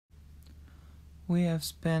We have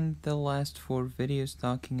spent the last 4 videos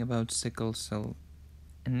talking about sickle cell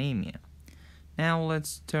anemia. Now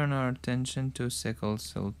let's turn our attention to sickle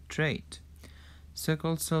cell trait.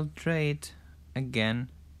 Sickle cell trait, again,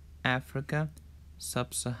 Africa,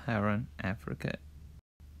 sub-Saharan Africa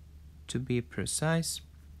to be precise.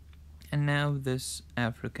 And now this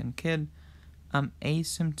African kid, I'm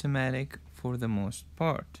asymptomatic for the most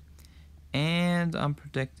part, and I'm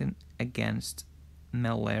protected against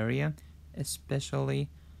malaria, especially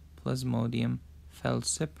Plasmodium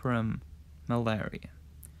falciparum malaria.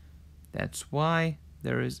 That's why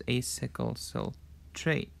there is a sickle cell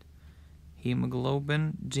trait.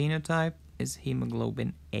 Hemoglobin genotype is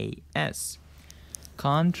hemoglobin AS.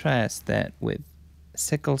 Contrast that with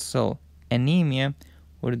sickle cell anemia,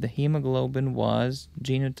 where the hemoglobin was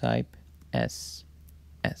genotype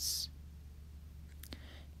SS.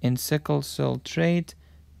 In sickle cell trait,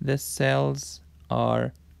 the cells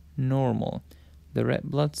are normal. The red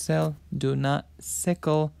blood cell do not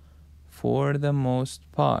sickle for the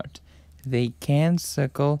most part. They can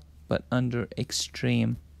sickle, but under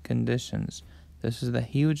extreme conditions. This is the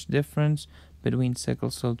huge difference between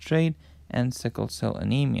sickle cell trait and sickle cell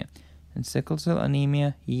anemia. In sickle cell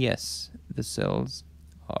anemia, yes, the cells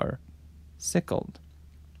are sickled.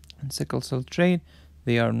 In sickle cell trait,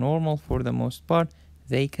 they are normal for the most part.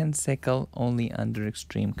 They can sickle only under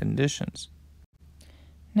extreme conditions.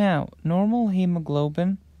 Now, normal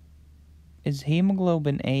hemoglobin is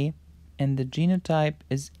hemoglobin A, and the genotype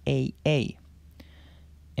is AA.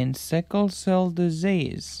 In sickle cell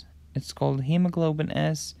disease, it's called hemoglobin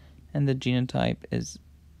S, and the genotype is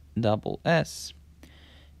SS.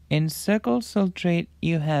 In sickle cell trait,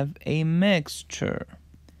 you have a mixture,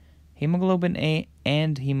 hemoglobin A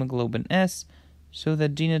and hemoglobin S, so the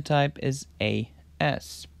genotype is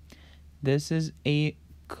AS. This is a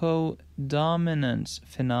codominance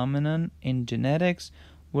phenomenon in genetics,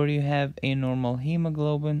 where you have a normal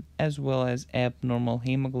hemoglobin as well as abnormal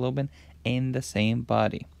hemoglobin in the same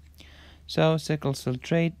body. So sickle cell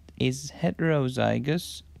trait is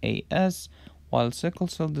heterozygous AS, while sickle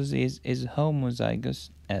cell disease is homozygous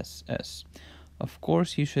SS. Of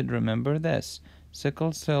course, you should remember this.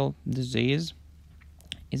 Sickle cell disease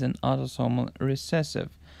is an autosomal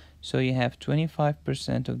recessive, so you have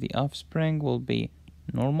 25% of the offspring will be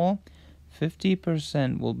normal,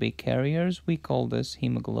 50% will be carriers. We call this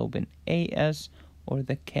hemoglobin AS, or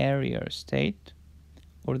the carrier state,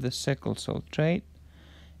 or the sickle cell trait,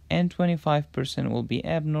 and 25% will be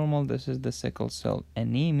abnormal. This is the sickle cell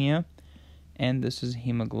anemia, and this is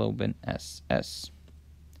hemoglobin SS.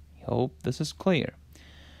 I hope this is clear.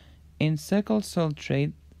 In sickle cell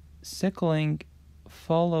trait, sickling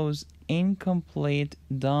follows incomplete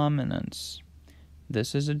dominance.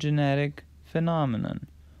 This is a genetic phenomenon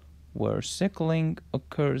where sickling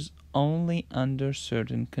occurs only under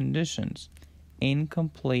certain conditions.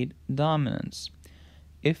 Incomplete dominance.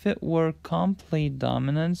 If it were complete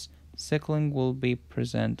dominance, sickling will be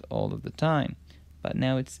present all of the time. But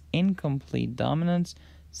now it's incomplete dominance.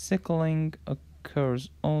 Sickling occurs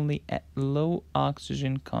only at low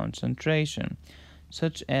oxygen concentration,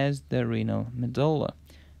 such as the renal medulla.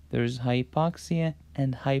 There is hypoxia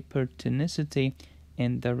and hypertonicity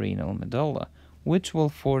in the renal medulla, which will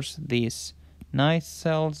force these nice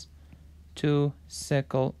cells to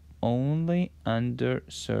sickle only under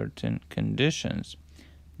certain conditions.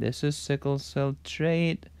 This is sickle cell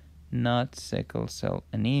trait, not sickle cell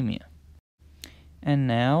anemia. And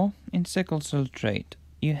now, in sickle cell trait,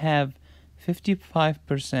 you have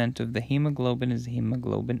 55% of the hemoglobin is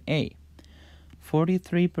hemoglobin A,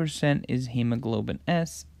 43% is hemoglobin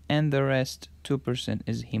S, and the rest 2%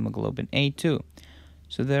 is hemoglobin A2.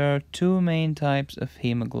 So there are two main types of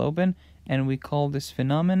hemoglobin, and we call this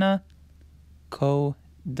phenomena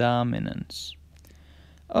codominance.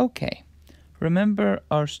 Okay, remember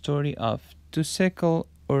our story of to sickle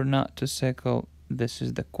or not to sickle. This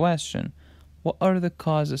is the question. What are the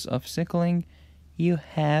causes of sickling? You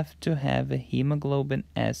have to have a hemoglobin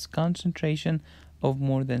S concentration of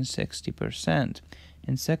more than 60%.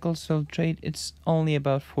 In sickle cell trait, it's only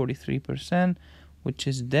about 43%, which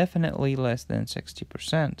is definitely less than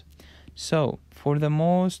 60%. So, for the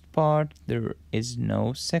most part, there is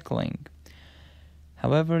no sickling.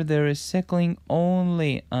 However, there is sickling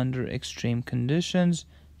only under extreme conditions,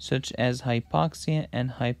 such as hypoxia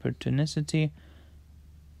and hypertonicity,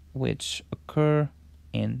 which occur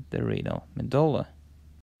in the renal medulla.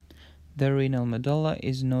 The renal medulla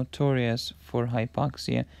is notorious for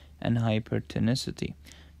hypoxia and hypertonicity.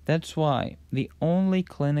 That's why the only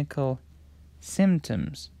clinical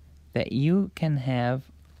symptoms that you can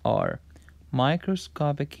have are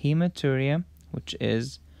microscopic hematuria, which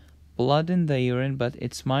is blood in the urine, but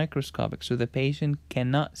it's microscopic, so the patient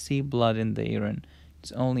cannot see blood in the urine.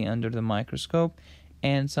 It's only under the microscope.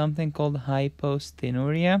 And something called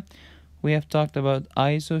hypostenuria. We have talked about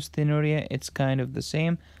isostenuria. It's kind of the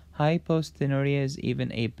same. Hypostenuria is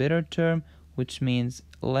even a better term, which means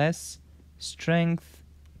less strength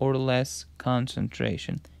or less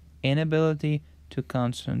concentration. Inability to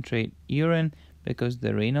concentrate urine because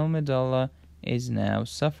the renal medulla is now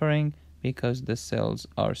suffering because the cells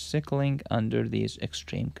are sickling under these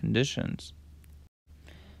extreme conditions.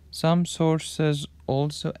 Some sources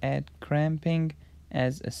also add cramping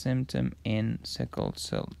as a symptom in sickle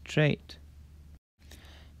cell trait.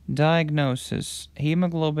 Diagnosis: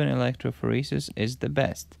 hemoglobin electrophoresis is the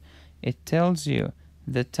best. It tells you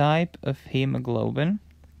the type of hemoglobin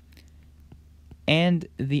and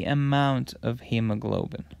the amount of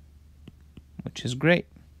hemoglobin, which is great.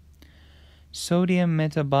 Sodium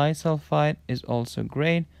metabisulfite is also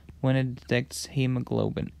great when it detects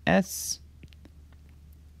hemoglobin S.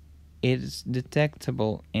 It is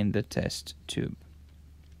detectable in the test tube.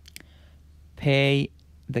 Pay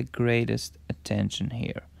the greatest attention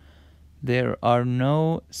here. There are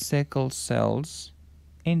no sickle cells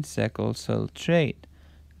in sickle cell trait.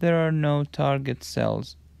 There are no target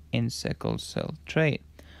cells in sickle cell trait.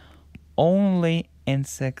 Only in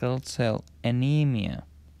sickle cell anemia,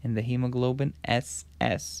 in the hemoglobin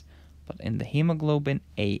SS. But in the hemoglobin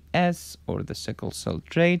AS, or the sickle cell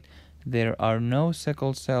trait, there are no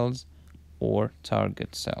sickle cells or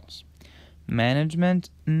target cells.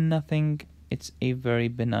 Management: nothing. It's a very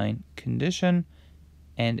benign condition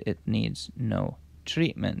and it needs no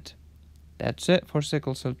treatment. That's it for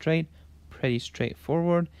sickle cell trait. Pretty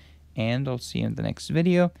straightforward, and I'll see you in the next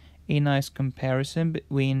video. A nice comparison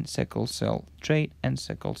between sickle cell trait and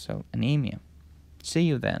sickle cell anemia. See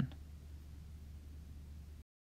you then.